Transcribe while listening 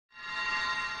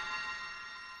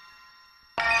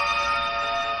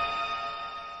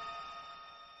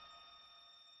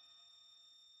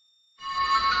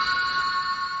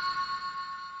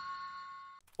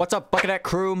What's up, Buckethead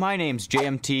crew? My name's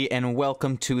JMT, and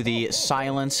welcome to the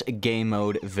Silence Game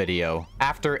Mode video.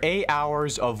 After 8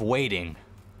 hours of waiting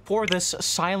for this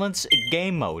Silence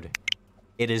Game Mode,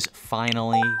 it is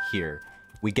finally here.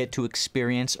 We get to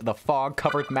experience the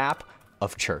fog-covered map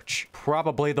of Church.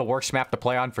 Probably the worst map to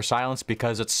play on for Silence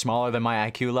because it's smaller than my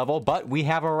IQ level, but we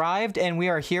have arrived and we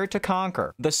are here to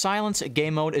conquer. The Silence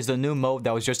Game Mode is the new mode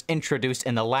that was just introduced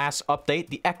in the last update,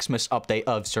 the Xmas update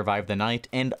of Survive the Night,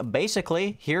 and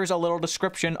basically, here's a little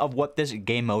description of what this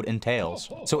game mode entails.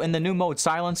 So in the new mode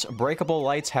Silence, breakable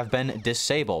lights have been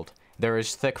disabled. There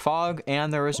is thick fog,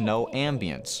 and there is no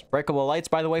ambience. Breakable lights,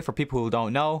 by the way, for people who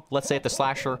don't know, let's say if the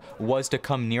slasher was to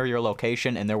come near your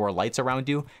location and there were lights around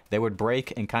you, they would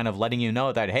break and kind of letting you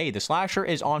know that, hey, the slasher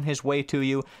is on his way to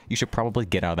you. You should probably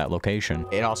get out of that location.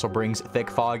 It also brings thick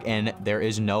fog, and there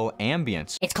is no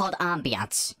ambience. It's called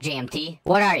ambiance, JMT.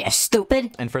 What are you,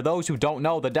 stupid? And for those who don't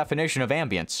know the definition of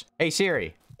ambience, hey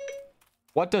Siri,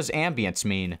 what does ambience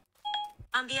mean?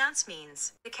 Ambiance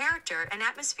means the character and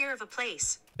atmosphere of a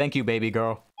place. Thank you, baby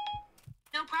girl.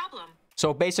 No problem.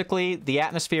 So basically, the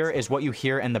atmosphere is what you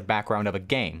hear in the background of a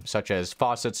game, such as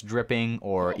faucets dripping,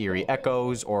 or eerie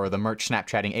echoes, or the merch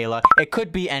Snapchatting Ayla. It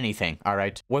could be anything,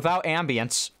 alright? Without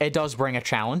ambience, it does bring a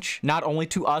challenge, not only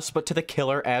to us, but to the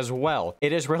killer as well.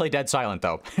 It is really dead silent,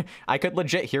 though. I could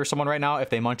legit hear someone right now if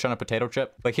they munch on a potato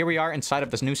chip. But here we are inside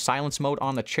of this new silence mode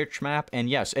on the Church map, and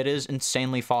yes, it is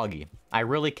insanely foggy. I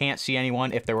really can't see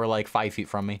anyone if they were like 5 feet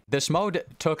from me. This mode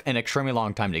took an extremely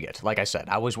long time to get. Like I said,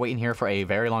 I was waiting here for a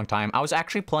very long time. I was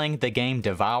actually playing the game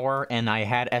Devour, and I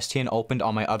had STN opened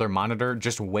on my other monitor,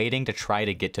 just waiting to try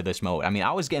to get to this mode. I mean,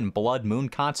 I was getting Blood Moon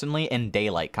constantly and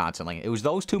Daylight constantly. It was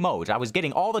those two modes I was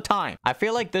getting all the time. I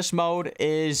feel like this mode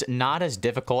is not as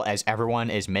difficult as everyone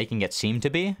is making it seem to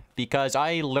be, because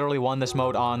I literally won this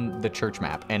mode on the Church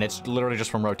map, and it's literally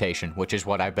just from rotation, which is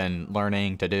what I've been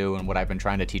learning to do and what I've been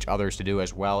trying to teach others to do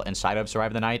as well inside of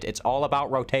Survive the Night. It's all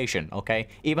about rotation, okay?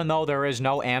 Even though there is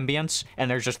no ambience and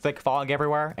there's just thick fog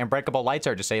everywhere and breakable lights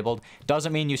are disabled,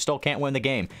 doesn't mean you still can't win the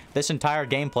game. This entire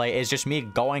gameplay is just me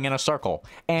going in a circle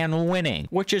and winning,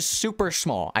 which is super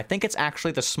small. I think it's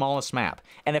actually the smallest map.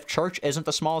 And if Church isn't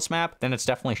the smallest map, then it's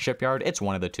definitely Shipyard. It's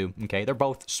one of the two, okay? They're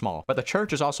both small. But the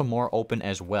Church is also more open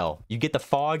as well. You get the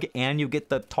fog and you get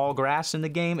the tall grass in the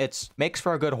game. It makes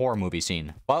for a good horror movie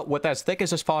scene. But with as thick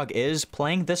as this fog is,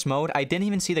 playing this mode, I didn't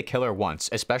even see the killer once,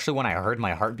 especially when I heard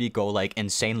my heartbeat go like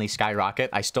insanely skyrocket.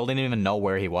 I still didn't even know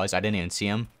where he was. I didn't even see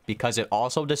him, because it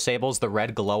also disables the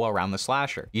red glow around the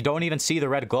slasher. You don't even see the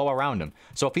red glow around him.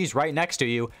 So if he's right next to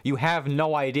you, you have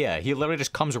no idea. He literally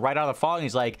just comes right out of the fog and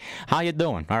he's like, how you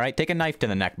doing? All right, take a knife to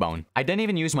the neck bone. I didn't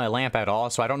even use my lamp at all,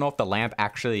 so I don't know if the lamp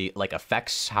actually like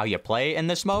affects how you play in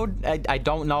this mode. I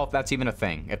don't know if that's even a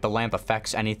thing, if the lamp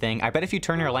affects anything. I bet if you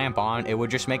turn your lamp on, it would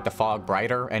just make the fog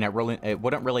brighter, and it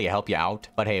wouldn't really help you out.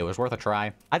 But hey, it was worth a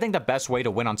try. I think the best way to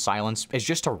win on Silence is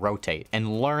just to rotate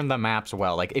and learn the maps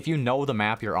well. Like, if you know the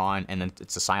map you're on and then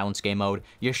it's a Silence game mode,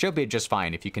 you should be just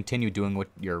fine if you continue doing what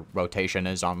your rotation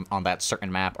is on that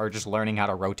certain map, or just learning how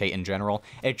to rotate in general.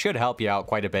 It should help you out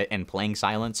quite a bit in playing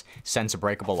Silence, since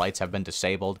breakable lights have been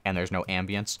disabled and there's no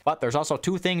ambience. But there's also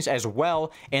two things as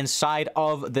well inside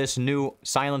of this new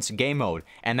Silence game mode,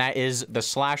 and that is the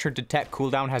slasher detect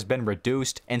cooldown has been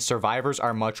reduced and survivors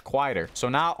are much quieter. So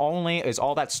not only is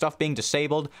all that stuff being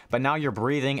disabled, but now your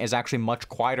breathing is actually much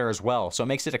quieter as well. So it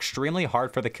makes it extremely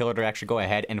hard for the killer to actually go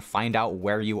ahead and find out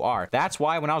where you are. That's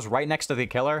why when I was right next to the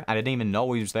killer, I didn't even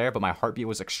know he was there, but my heartbeat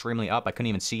was extremely up. I couldn't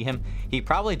even see him. He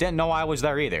probably didn't know I was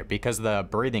there either, because the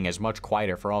breathing is much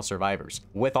quieter for all survivors.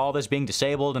 With all this being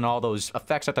disabled and all those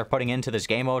effects that they're putting into this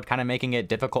game mode, kind of making it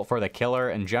difficult for the killer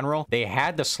in general, they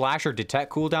had the slasher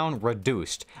detect cooldown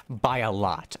reduced by a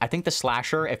lot. I think the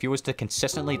slasher, if he was to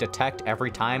consistently detect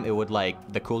every time it would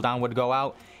like the cooldown would go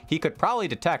out, he could probably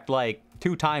detect like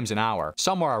 2 times an hour,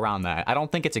 somewhere around that. I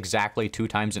don't think it's exactly 2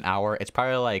 times an hour. It's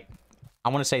probably like, I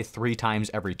want to say 3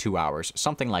 times every 2 hours,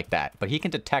 something like that. But he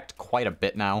can detect quite a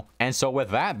bit now. And so with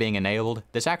that being enabled,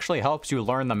 this actually helps you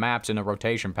learn the maps in a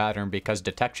rotation pattern, because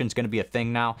detection's going to be a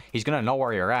thing now. He's going to know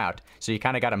where you're at. So you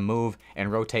kind of got to move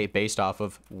and rotate based off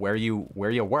of where you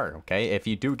were, okay? If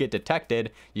you do get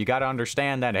detected, you got to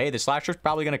understand that, hey, the slasher's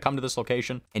probably going to come to this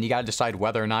location, and you got to decide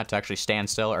whether or not to actually stand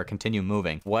still or continue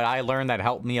moving. What I learned that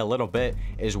helped me a little bit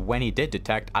is when he did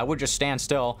detect, I would just stand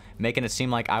still, making it seem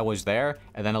like I was there,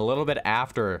 and then a little bit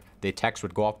after the text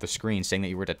would go off the screen saying that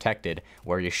you were detected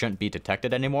where you shouldn't be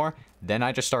detected anymore, then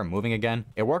I just started moving again.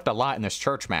 It worked a lot in this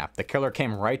church map. The killer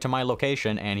came right to my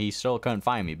location and he still couldn't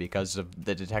find me because of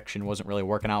the detection wasn't really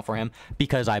working out for him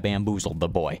because I bamboozled the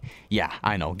boy. Yeah,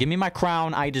 I know. Give me my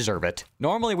crown. I deserve it.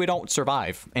 Normally we don't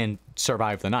survive and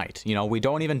survive the night. You know, we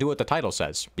don't even do what the title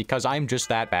says because I'm just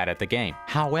that bad at the game.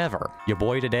 However, your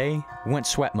boy today went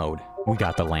sweat mode. We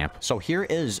got the lamp. So here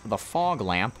is the fog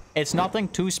lamp. It's nothing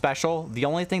too special. The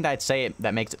only thing that I'd say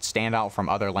that makes it stand out from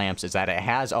other lamps is that it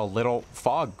has a little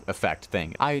fog effect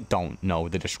thing. I don't know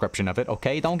the description of it,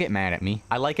 okay? Don't get mad at me.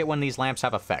 I like it when these lamps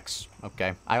have effects,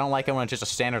 okay? I don't like it when it's just a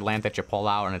standard lamp that you pull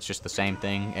out and it's just the same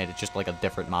thing and it's just like a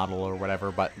different model or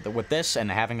whatever. But with this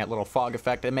and having that little fog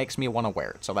effect, it makes me want to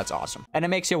wear it. So that's awesome. And it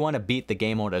makes you want to beat the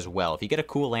game mode as well. If you get a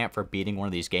cool lamp for beating one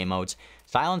of these game modes,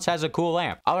 Silence has a cool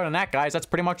lamp. Other than that, guys, that's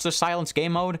pretty much the Silence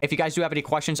game mode. If you guys do have any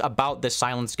questions about this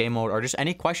Silence game mode or just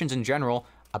any questions in general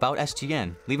about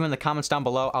SGN, leave them in the comments down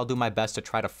below. I'll do my best to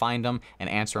try to find them and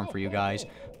answer them for you guys.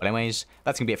 But anyways,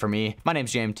 that's gonna be it for me. My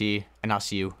name's JMT, and I'll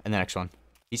see you in the next one.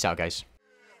 Peace out, guys.